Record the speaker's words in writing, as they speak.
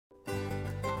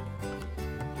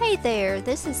Hey there,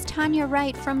 this is Tanya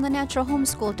Wright from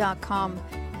thenaturalhomeschool.com,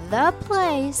 the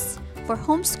place for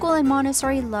homeschool and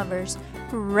Montessori lovers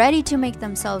ready to make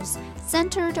themselves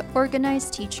centered,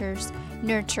 organized teachers,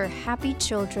 nurture happy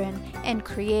children, and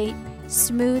create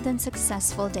smooth and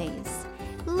successful days.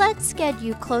 Let's get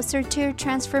you closer to your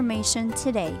transformation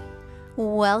today.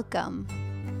 Welcome.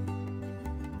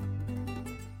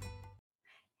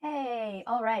 Hey,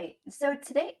 all right. So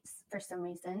today, for some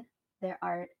reason, there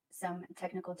are some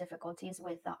technical difficulties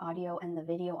with the audio and the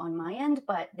video on my end,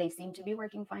 but they seem to be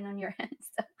working fine on your end.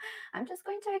 So I'm just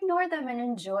going to ignore them and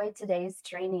enjoy today's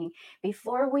training.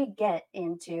 Before we get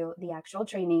into the actual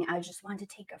training, I just want to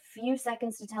take a few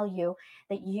seconds to tell you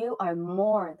that you are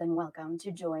more than welcome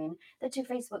to join the two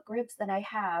Facebook groups that I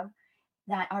have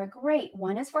that are great.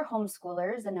 One is for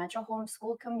homeschoolers, the Natural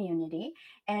Homeschool Community,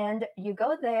 and you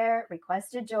go there,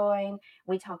 request to join.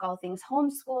 We talk all things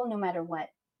homeschool, no matter what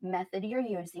method you're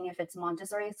using, if it's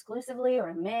Montessori exclusively or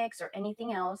a mix or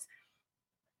anything else.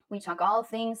 We talk all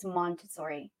things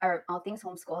Montessori or all things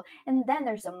homeschool. And then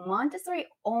there's a Montessori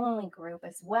only group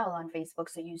as well on Facebook.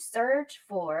 So you search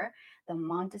for the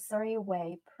Montessori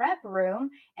Way Prep Room,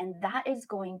 and that is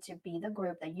going to be the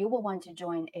group that you will want to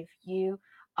join if you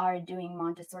are doing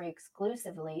Montessori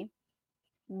exclusively.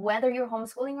 Whether you're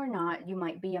homeschooling or not, you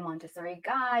might be a Montessori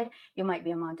guide, you might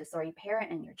be a Montessori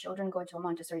parent, and your children go to a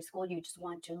Montessori school. You just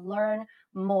want to learn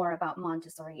more about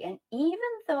Montessori. And even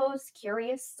those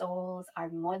curious souls are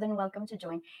more than welcome to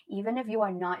join, even if you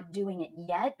are not doing it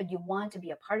yet, but you want to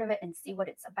be a part of it and see what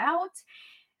it's about.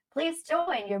 Please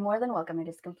join. You're more than welcome. It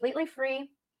is completely free.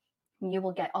 You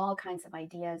will get all kinds of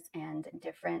ideas and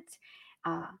different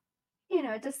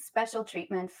just special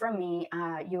treatment from me.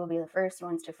 You will be the first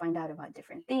ones to find out about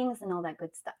different things and all that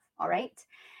good stuff. All right.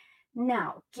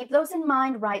 Now, keep those in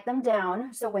mind, write them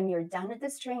down. So when you're done with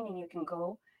this training, you can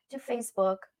go to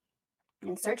Facebook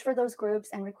and search for those groups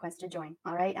and request to join.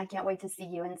 All right. I can't wait to see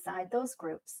you inside those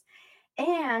groups.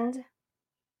 And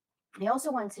I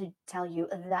also want to tell you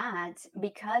that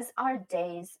because our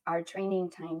days, our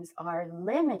training times are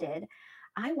limited,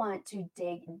 I want to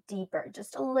dig deeper,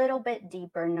 just a little bit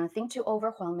deeper, nothing too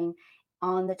overwhelming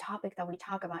on the topic that we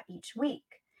talk about each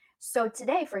week. So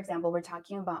today, for example, we're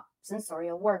talking about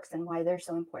sensorial works and why they're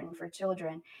so important for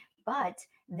children. But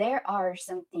there are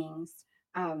some things,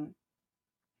 that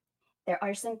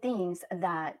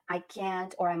I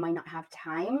can't or I might not have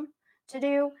time to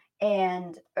do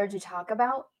or to talk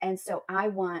about. And so I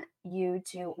want you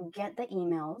to get the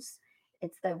emails.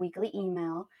 It's the weekly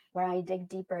email where I dig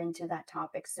deeper into that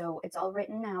topic. So it's all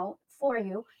written out for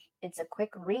you. It's a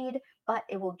quick read, but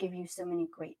it will give you so many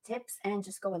great tips and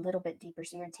just go a little bit deeper.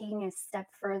 So you're taking a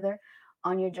step further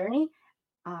on your journey,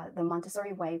 the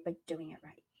Montessori way, but doing it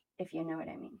right, if you know what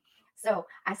I mean. So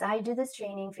as I do this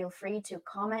training, feel free to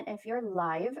comment if you're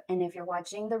live, and if you're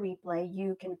watching the replay,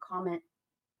 you can comment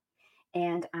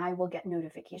and I will get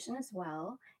notification as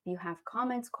well. If you have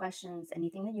comments, questions,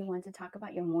 anything that you want to talk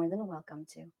about, you're more than welcome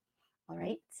to. All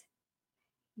right.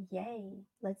 Yay.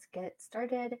 Let's get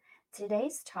started.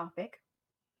 Today's topic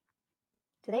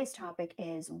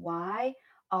is why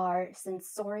are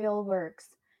sensorial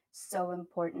works so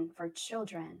important for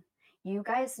children? You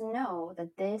guys know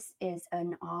that this is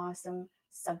an awesome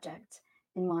subject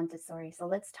in Montessori, so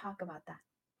let's talk about that.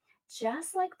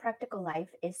 Just like practical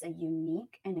life is a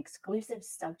unique and exclusive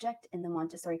subject in the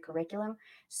Montessori curriculum,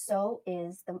 so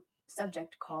is the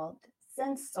subject called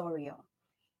sensorial.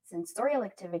 Sensorial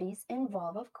activities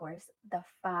involve, of course, the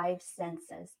 5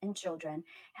 senses in children,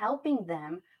 helping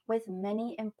them with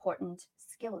many important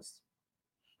skills.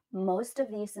 Most of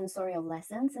these sensorial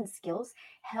lessons and skills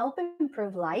help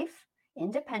improve life,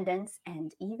 independence,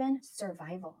 and even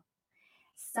survival.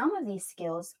 Some of these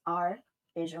skills are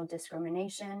visual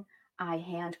discrimination,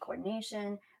 eye-hand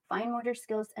coordination, fine motor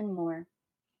skills, and more.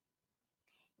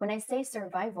 When I say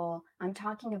survival, I'm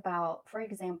talking about, for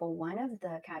example, one of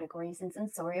the categories in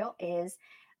sensorial is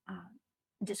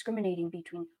discriminating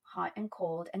between hot and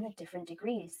cold and the different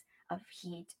degrees of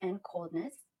heat and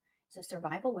coldness. So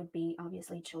survival would be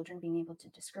obviously children being able to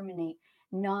discriminate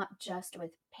not just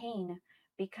with pain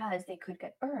because they could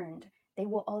get burned. They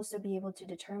will also be able to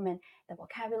determine the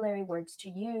vocabulary words to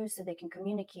use so they can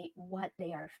communicate what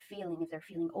they are feeling. If they're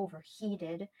feeling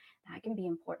overheated, that can be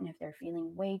important. If they're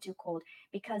feeling way too cold,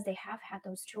 because they have had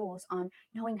those tools on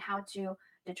knowing how to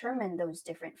determine those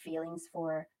different feelings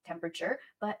for temperature,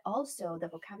 but also the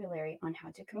vocabulary on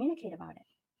how to communicate about it.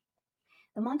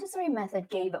 The Montessori method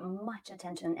gave much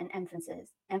attention and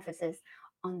emphasis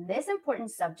on this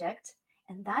important subject,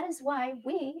 and that is why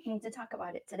we need to talk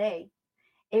about it today.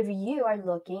 If you are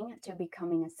looking to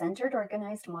becoming a centered,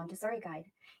 organized Montessori guide,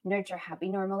 nurture happy,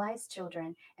 normalized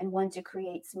children, and want to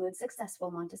create smooth,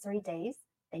 successful Montessori days,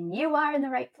 then you are in the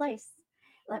right place.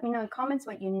 Let me know in comments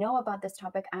what you know about this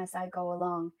topic as I go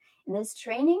along. In this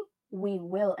training, we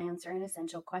will answer an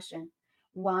essential question.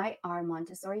 Why are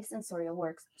Montessori sensorial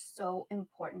works so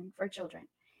important for children?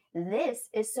 This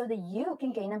is so that you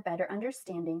can gain a better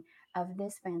understanding of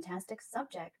this fantastic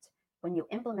subject when you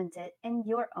implement it in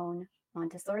your own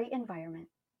Montessori environment.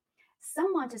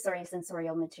 Some Montessori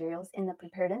sensorial materials in the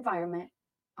prepared environment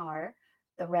are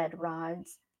the red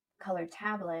rods, colored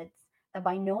tablets, the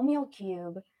binomial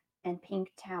cube, and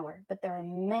pink tower, but there are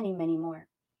many, many more.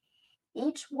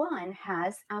 Each one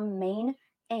has a main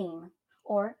aim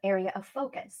or area of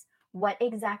focus, what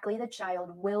exactly the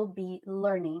child will be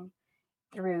learning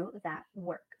through that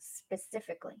work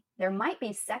specifically. There might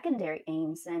be secondary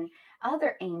aims and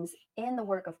other aims in the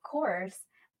work, of course,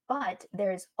 but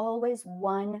there's always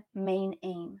one main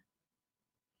aim.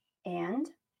 And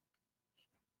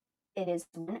it is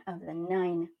one of the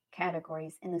 9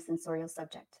 categories in the sensorial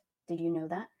subject. Did you know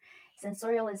that?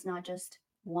 Sensorial is not just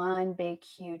one big,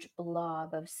 huge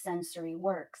blob of sensory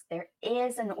works. There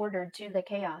is an order to the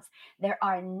chaos. There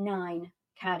are 9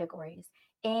 categories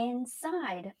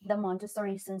inside the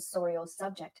Montessori sensorial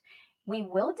subject. We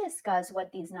will discuss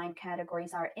what these 9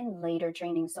 categories are in later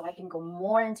training, so I can go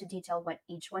more into detail what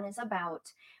each one is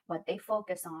about, what they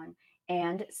focus on,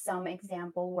 and some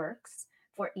example works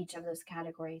for each of those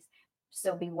categories.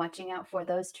 So be watching out for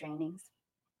those trainings.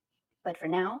 But for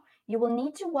now, you will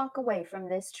need to walk away from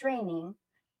this training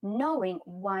knowing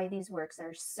why these works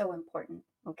are so important.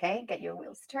 Okay, get your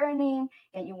wheels turning,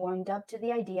 get you warmed up to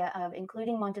the idea of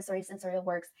including Montessori sensorial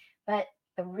works, but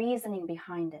the reasoning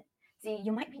behind it. See,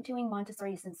 you might be doing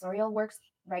Montessori sensorial works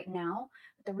right now,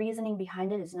 but the reasoning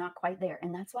behind it is not quite there.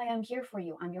 And that's why I'm here for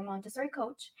you. I'm your Montessori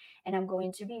coach, and I'm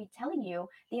going to be telling you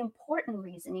the important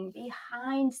reasoning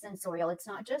behind sensorial. It's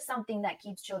not just something that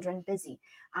keeps children busy.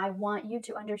 I want you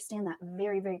to understand that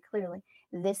very, very clearly.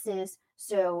 This is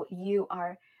so you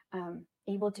are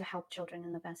able to help children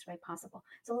in the best way possible.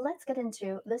 So let's get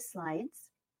into the slides.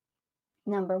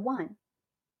 Number 1,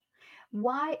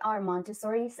 why are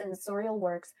Montessori sensorial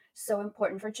works so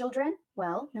important for children?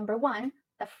 Well, number 1,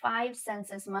 the 5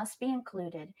 senses must be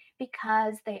included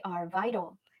because they are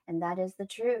vital, and that is the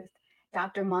truth.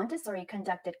 Dr. Montessori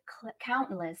conducted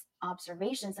countless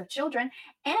observations of children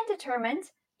and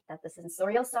determined that the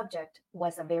sensorial subject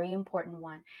was a very important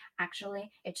one.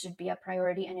 Actually, it should be a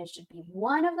priority and it should be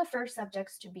one of the first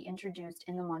subjects to be introduced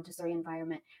in the Montessori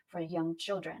environment for young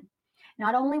children.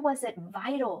 Not only was it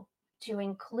vital to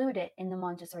include it in the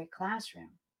Montessori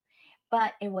classroom,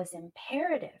 but it was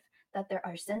imperative that there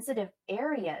are sensitive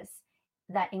areas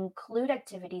that include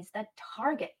activities that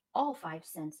target all 5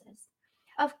 senses.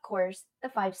 Of course, the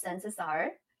 5 senses are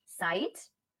sight,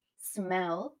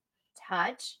 smell,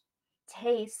 touch,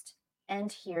 taste,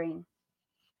 and hearing.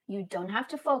 You don't have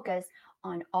to focus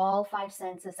on all 5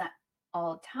 senses at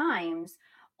all times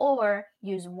or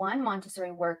use one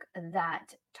Montessori work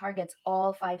that targets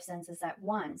all 5 senses at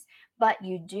once. But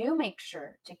you do make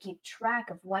sure to keep track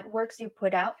of what works you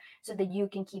put out so that you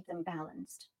can keep them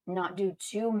balanced, not do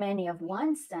too many of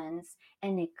one sense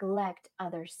and neglect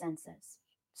other senses.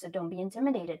 So don't be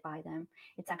intimidated by them.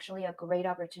 It's actually a great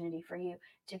opportunity for you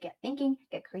to get thinking,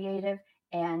 get creative,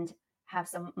 and have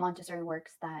some Montessori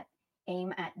works that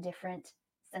aim at different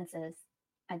senses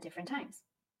at different times.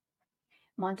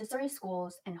 Montessori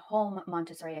schools and home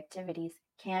Montessori activities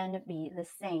can be the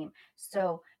same.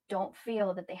 So don't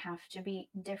feel that they have to be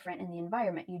different in the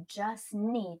environment. You just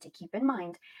need to keep in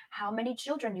mind how many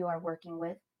children you are working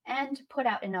with and put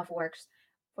out enough works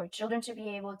for children to be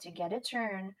able to get a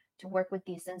turn to work with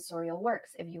these sensorial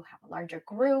works. If you have a larger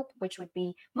group, which would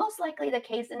be most likely the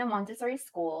case in a Montessori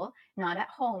school, not at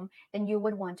home, then you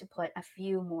would want to put a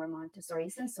few more Montessori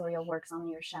sensorial works on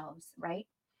your shelves, right?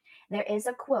 There is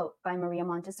a quote by Maria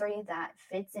Montessori that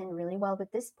fits in really well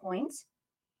with this point,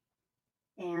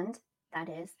 and that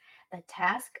is, the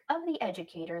task of the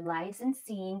educator lies in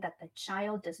seeing that the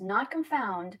child does not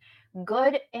confound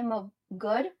good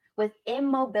with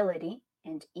immobility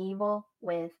and evil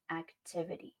with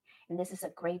activity. And this is a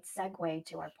great segue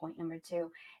to our point number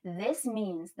 2. This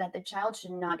means that the child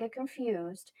should not get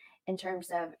confused in terms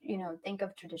of, think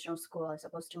of traditional school as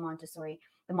opposed to Montessori.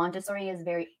 The Montessori is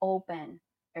very open,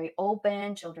 very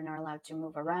open. Children are allowed to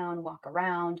move around, walk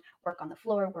around, work on the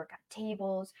floor, work at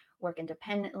tables, work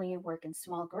independently, work in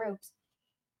small groups.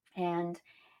 And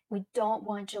we don't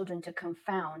want children to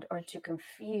confound or to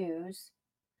confuse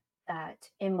that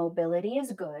immobility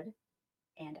is good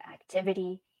and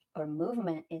activity or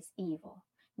movement is evil.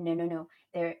 No, no, no.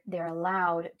 They're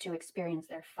allowed to experience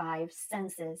their five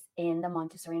senses in the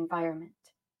Montessori environment.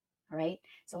 All right.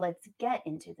 So let's get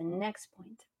into the next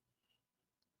point.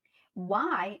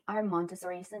 Why are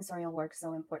Montessori sensorial works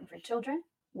so important for children?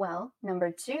 Well,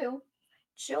 number two,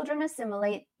 children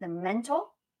assimilate the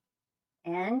mental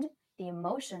and the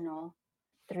emotional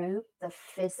through the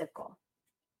physical,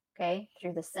 okay,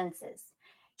 through the senses.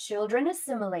 Children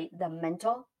assimilate the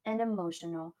mental and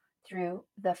emotional through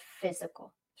the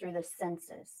physical, through the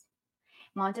senses.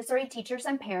 Montessori teachers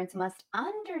and parents must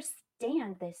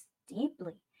understand this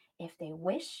deeply if they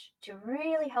wish to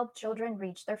really help children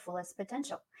reach their fullest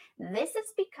potential. This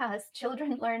is because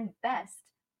children learn best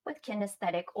with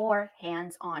kinesthetic or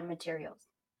hands on materials.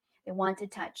 They want to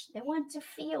touch, they want to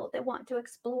feel, they want to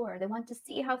explore, they want to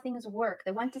see how things work,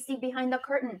 they want to see behind the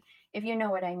curtain, if you know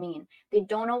what I mean. They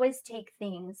don't always take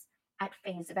things at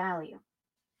face value.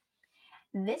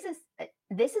 This is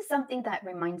this is something that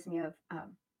reminds me of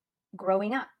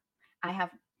growing up. I have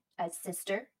a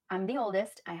sister. I'm the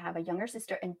oldest. I have a younger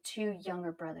sister and two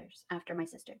younger brothers after my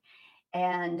sister.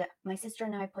 And my sister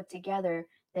and I put together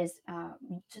this,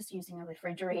 just using a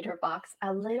refrigerator box,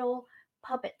 a little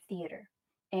puppet theater.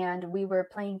 And we were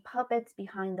playing puppets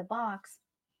behind the box,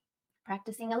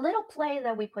 practicing a little play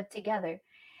that we put together.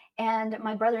 And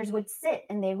my brothers would sit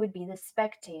and they would be the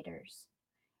spectators.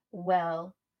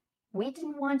 Well, we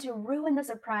didn't want to ruin the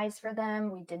surprise for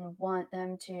them. We didn't want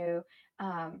them to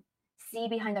um, see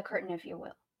behind the curtain, if you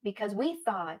will, because we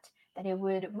thought that it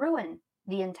would ruin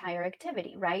the entire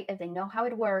activity, right? If they know how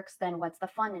it works, then what's the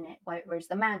fun in it? Where's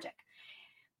the magic?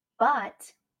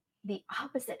 But the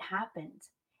opposite happened.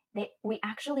 We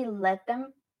actually let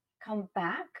them come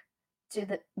back to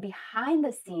the behind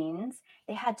the scenes.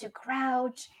 They had to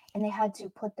crouch and they had to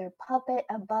put their puppet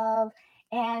above.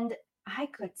 And I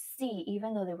could see,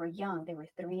 even though they were young, they were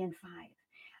 3 and 5,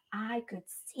 I could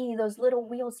see those little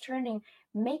wheels turning,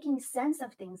 making sense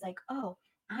of things like, oh,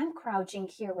 I'm crouching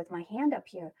here with my hand up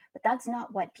here, but that's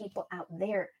not what people out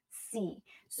there see.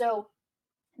 So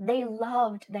they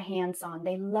loved the hands on,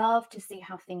 they loved to see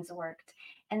how things worked.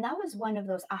 And that was one of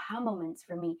those aha moments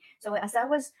for me. So as I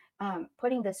was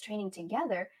putting this training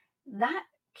together, that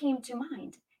came to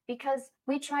mind because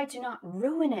we try to not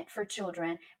ruin it for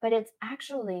children, but it's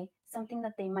actually something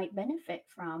that they might benefit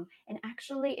from. And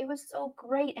actually, it was so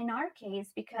great in our case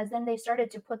because then they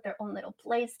started to put their own little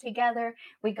plays together.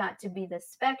 We got to be the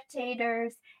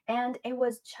spectators, and it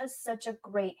was just such a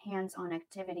great hands on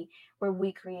activity where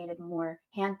we created more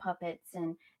hand puppets,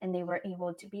 and they were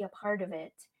able to be a part of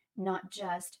it, not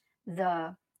just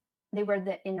the they were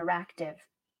the interactive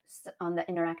on the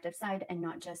interactive side and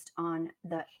not just on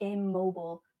the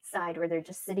immobile side where they're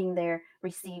just sitting there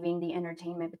receiving the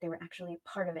entertainment, but they were actually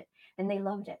part of it and they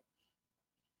loved it.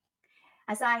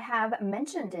 As I have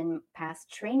mentioned in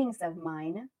past trainings of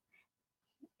mine,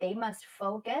 they must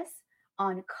focus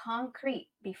on concrete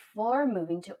before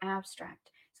moving to abstract.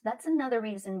 So that's another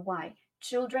reason why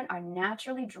children are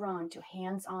naturally drawn to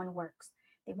hands on works.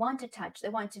 They want to touch, they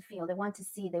want to feel, they want to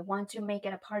see, they want to make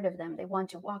it a part of them, they want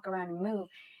to walk around and move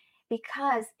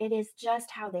because it is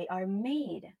just how they are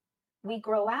made. We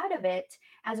grow out of it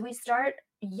as we start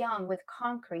young with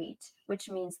concrete, which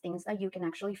means things that you can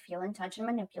actually feel and touch and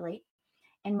manipulate,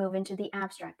 and move into the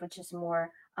abstract, which is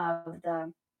more of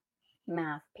the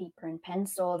math, paper and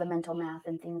pencil, the mental math,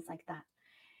 and things like that.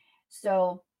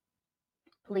 So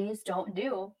please don't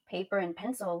do paper and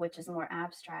pencil, which is more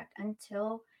abstract,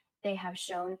 until they have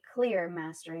shown clear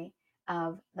mastery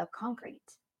of the concrete.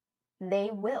 They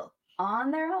will,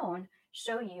 on their own,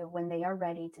 show you when they are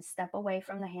ready to step away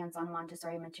from the hands on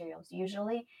Montessori materials.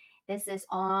 Usually, this is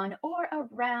on or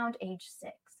around age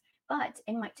 6, but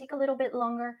it might take a little bit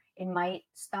longer. It might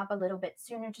stop a little bit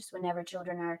sooner, just whenever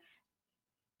children are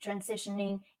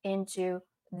transitioning into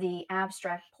the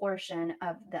abstract portion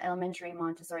of the elementary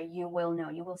Montessori, you will know,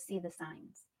 you will see the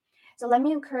signs. So let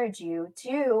me encourage you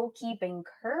to keep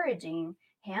encouraging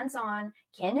hands-on,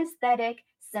 kinesthetic,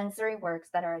 sensory works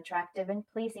that are attractive and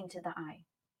pleasing to the eye.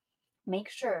 Make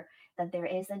sure that there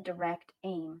is a direct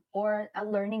aim or a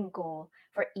learning goal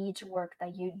for each work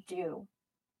that you do.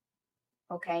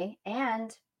 Okay?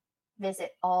 And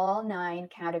visit all 9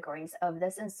 categories of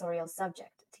the sensorial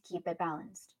subject to keep it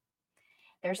balanced.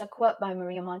 There's a quote by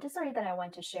Maria Montessori that I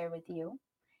want to share with you.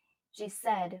 She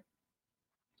said,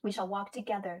 "We shall walk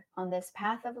together on this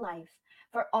path of life,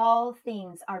 for all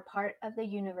things are part of the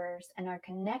universe and are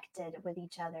connected with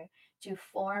each other to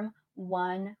form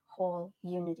one whole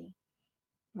unity."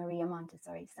 Maria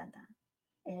Montessori said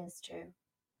that. It is true.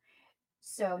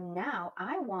 So now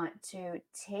I want to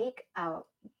take a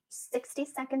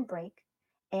 60-second break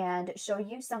and show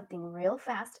you something real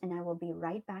fast, and I will be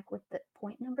right back with the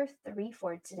point number 3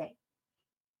 for today.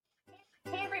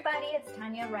 Hey everybody, it's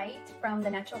Tanya Wright from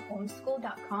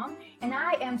thenaturalhomeschool.com, and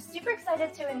I am super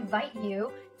excited to invite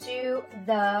you to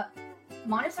the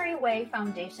Montessori Way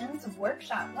Foundations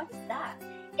workshop. What is that?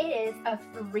 It is a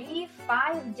free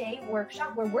 5-day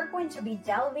workshop where we're going to be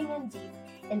delving in deep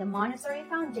in the Montessori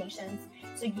foundations,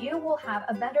 so you will have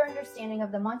a better understanding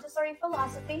of the Montessori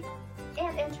philosophy,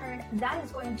 and in turn, that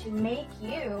is going to make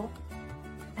you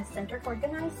a centered,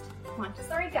 organized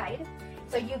Montessori guide,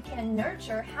 so you can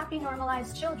nurture happy,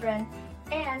 normalized children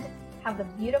and have the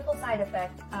beautiful side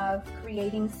effect of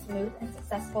creating smooth and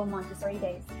successful Montessori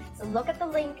days. So look at the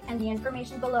link and the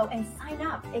information below and sign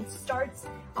up. It starts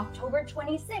October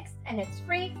 26th and it's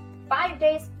free, 5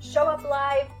 days. Show up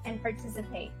live and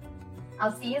participate.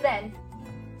 I'll see you then.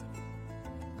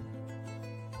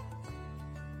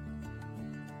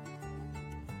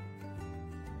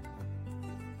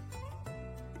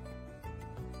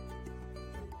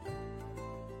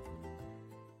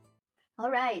 All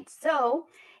right, so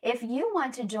if you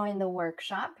want to join the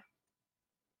workshop,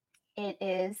 it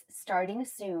is starting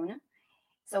soon.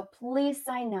 So please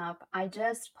sign up. I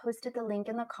just posted the link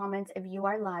in the comments if you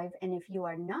are live, and if you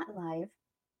are not live,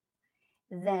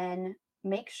 then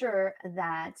make sure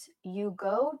that you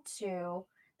go to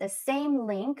the same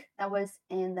link that was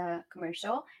in the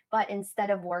commercial, but instead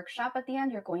of workshop at the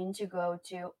end, you're going to go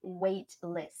to wait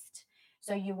list.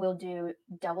 So you will do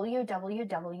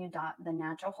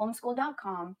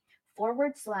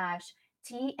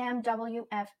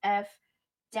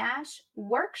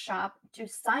www.thenaturalhomeschool.com/TMWFF-workshop to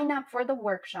sign up for the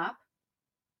workshop.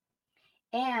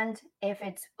 And if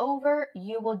it's over,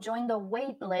 you will join the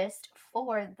wait list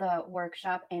for the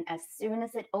workshop. And as soon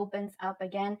as it opens up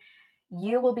again,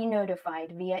 you will be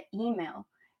notified via email.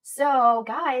 So,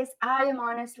 guys, I am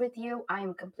honest with you. I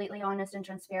am completely honest and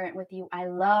transparent with you. I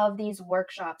love these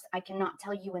workshops. I cannot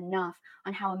tell you enough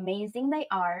on how amazing they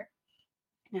are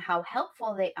and how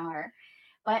helpful they are.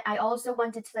 But I also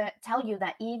wanted to tell you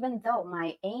that even though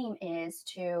my aim is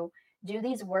to do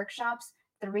these workshops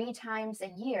 3 times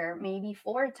a year, maybe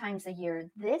 4 times a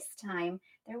year, this time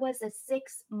there was a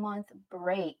 6-month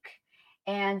break.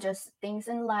 And just things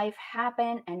in life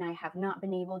happen, and I have not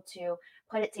been able to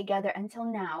put it together until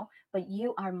now. But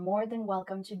you are more than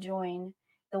welcome to join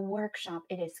the workshop.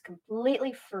 It is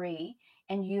completely free,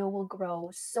 and you will grow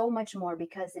so much more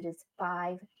because it is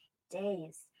 5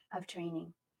 days of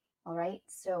training. All right,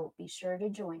 so be sure to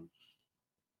join.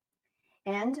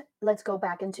 And let's go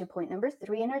back into point number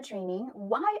 3 in our training.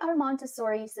 Why are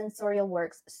Montessori sensorial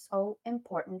works so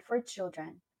important for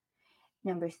children?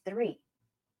 Number 3,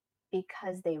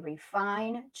 because they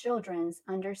refine children's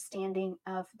understanding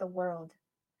of the world.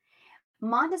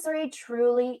 Montessori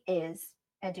truly is,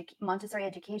 Montessori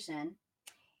education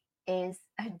is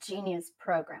a genius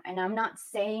program. And I'm not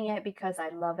saying it because I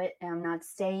love it, and I'm not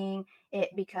saying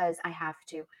it because I have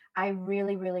to. I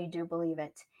really, really do believe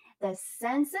it. The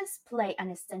senses play an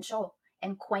essential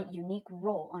and quite unique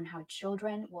role on how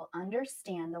children will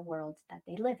understand the world that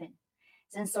they live in.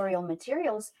 Sensorial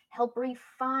materials help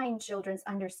refine children's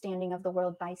understanding of the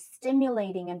world by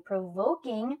stimulating and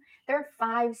provoking their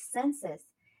 5 senses.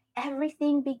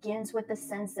 Everything begins with the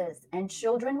senses, and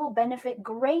children will benefit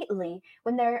greatly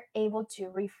when they're able to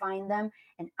refine them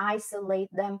and isolate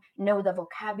them, know the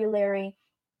vocabulary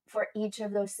for each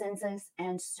of those senses,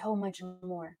 and so much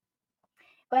more.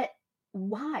 But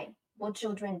why will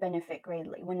children benefit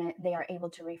greatly when they are able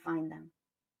to refine them?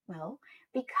 Well,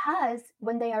 because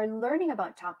when they are learning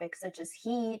about topics such as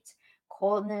heat,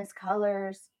 coldness,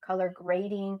 colors, color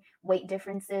grading, weight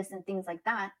differences, and things like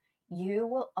that, you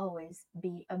will always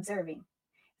be observing.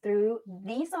 Through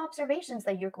these observations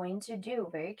that you're going to do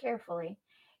very carefully,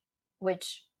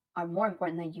 which are more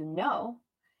important than you know,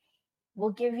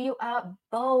 will give you a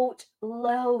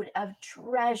boatload of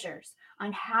treasures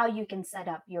on how you can set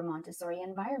up your Montessori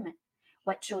environment,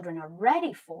 what children are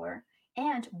ready for,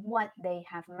 and what they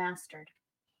have mastered.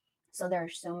 So there are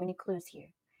so many clues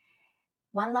here.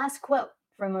 One last quote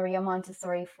from Maria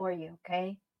Montessori for you,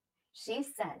 okay? She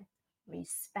said,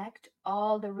 "Respect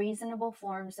all the reasonable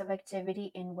forms of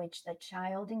activity in which the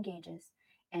child engages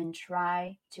and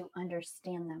try to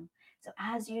understand them." So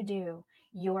as you do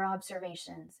your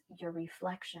observations, your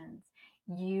reflections,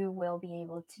 you will be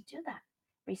able to do that.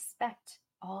 Respect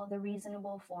all the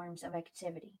reasonable forms of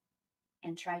activity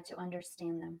and try to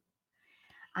understand them.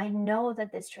 I know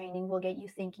that this training will get you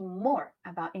thinking more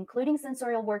about including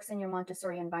sensorial works in your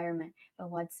Montessori environment. But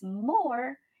what's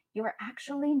more, you're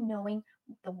actually knowing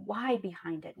the why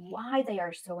behind it, why they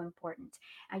are so important.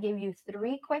 I gave you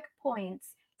 3 quick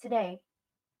points today.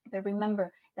 But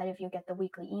remember, that if you get the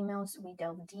weekly emails, we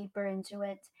delve deeper into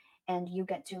it and you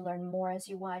get to learn more as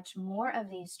you watch more of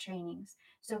these trainings.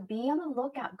 So be on the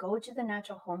lookout. Go to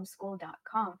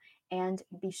thenaturalhomeschool.com and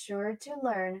be sure to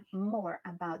learn more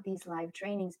about these live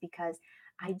trainings because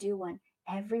I do one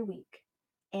every week.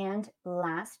 And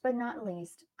last but not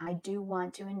least, I do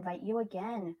want to invite you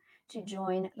again to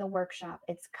join the workshop.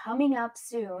 It's coming up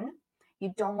soon.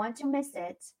 You don't want to miss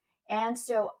it. And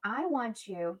so I want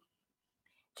you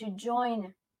to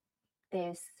join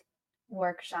this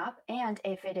workshop. And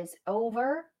if it is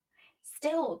over,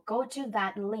 still go to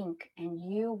that link and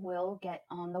you will get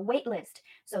on the wait list.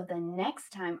 So the next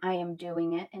time I am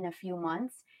doing it in a few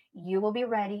months, you will be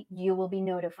ready, you will be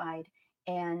notified,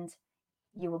 and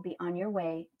you will be on your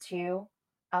way to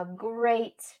a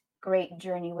great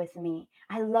journey with me.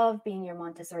 I love being your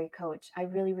Montessori coach. I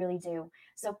really, really do.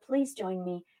 So please join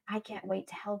me. I can't wait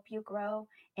to help you grow.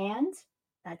 And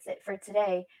that's it for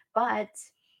today. But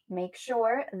make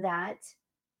sure that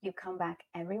you come back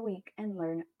every week and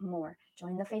learn more.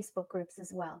 Join the Facebook groups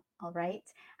as well. All right.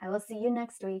 I will see you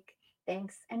next week.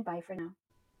 Thanks and bye for now.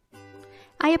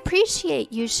 I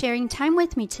appreciate you sharing time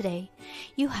with me today.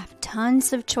 You have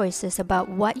tons of choices about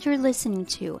what you're listening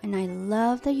to, and I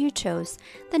love that you chose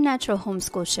the Natural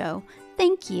Homeschool Show.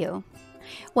 Thank you.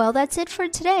 Well, that's it for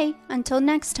today. Until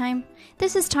next time,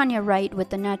 this is Tanya Wright with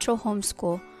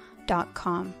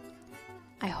thenaturalhomeschool.com.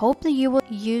 I hope that you will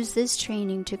use this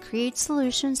training to create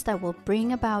solutions that will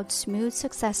bring about smooth,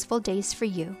 successful days for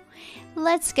you.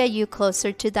 Let's get you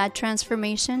closer to that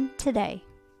transformation today.